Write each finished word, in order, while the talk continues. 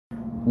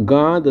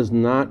God does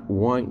not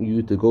want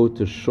you to go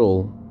to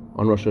Shul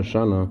on Rosh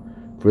Hashana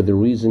for the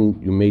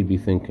reason you may be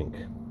thinking.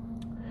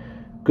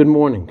 Good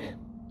morning.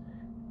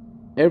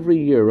 Every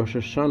year Rosh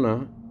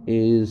Hashana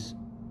is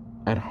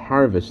at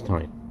harvest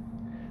time.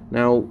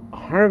 Now,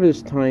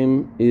 harvest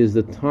time is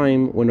the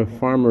time when a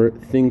farmer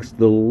thinks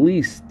the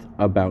least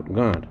about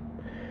God.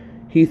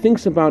 He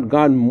thinks about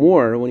God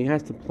more when he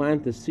has to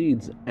plant the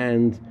seeds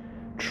and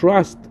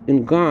trust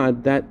in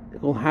God that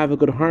he'll have a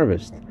good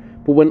harvest.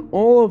 But when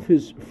all of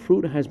his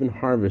fruit has been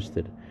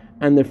harvested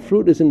and the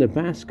fruit is in the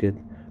basket,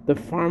 the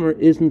farmer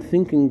isn't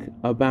thinking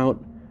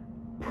about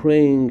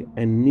praying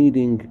and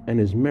needing and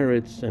his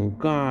merits and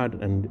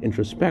God and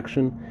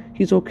introspection.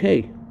 He's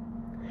okay.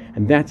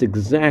 And that's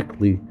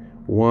exactly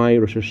why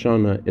Rosh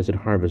Hashanah is at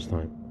harvest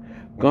time.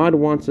 God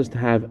wants us to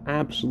have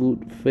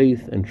absolute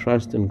faith and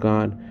trust in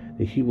God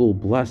that He will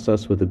bless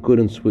us with a good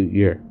and sweet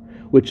year,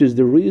 which is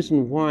the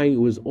reason why it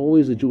was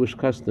always a Jewish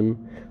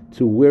custom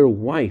to wear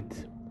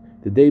white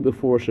the day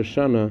before Rosh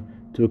Hashanah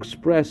to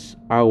express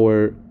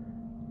our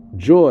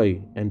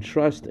joy and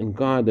trust in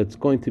God that's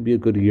going to be a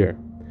good year.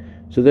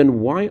 So then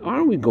why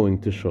are we going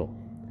to Shul?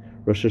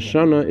 Rosh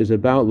Hashanah is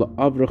about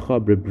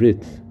la'avracha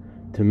b'brit,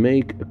 to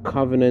make a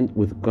covenant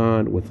with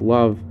God with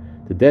love,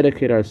 to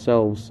dedicate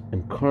ourselves,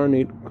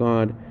 incarnate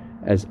God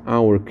as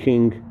our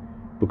King,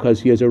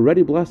 because He has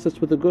already blessed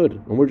us with the good,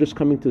 and we're just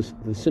coming to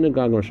the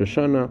synagogue on Rosh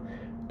Hashanah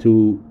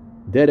to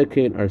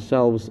dedicate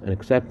ourselves and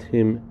accept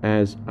Him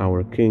as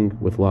our King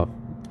with love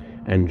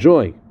and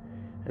joy.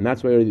 And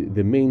that's why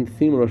the main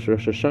theme of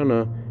Rosh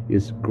Hashanah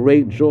is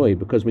great joy,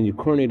 because when you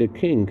coronate a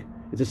king,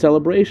 it's a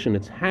celebration,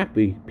 it's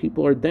happy,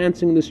 people are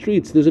dancing in the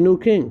streets, there's a new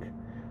king.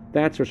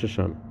 That's Rosh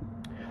Hashanah.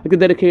 I'd like to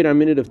dedicate our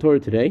minute of Torah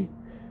today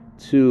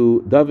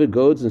to David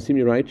Godes and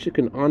Simi Raichik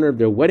in honor of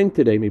their wedding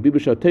today. May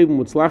Bibusha Tev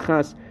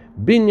Mutzlachas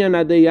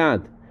Binyan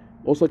Adeyad.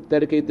 Also like to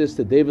dedicate this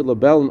to David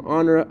Labelle in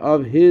honor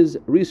of his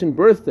recent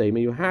birthday.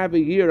 May you have a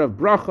year of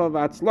bracha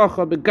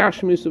v'atzlacha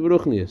begashmis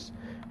v'ruchnius.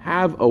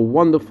 Have a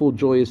wonderful,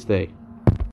 joyous day.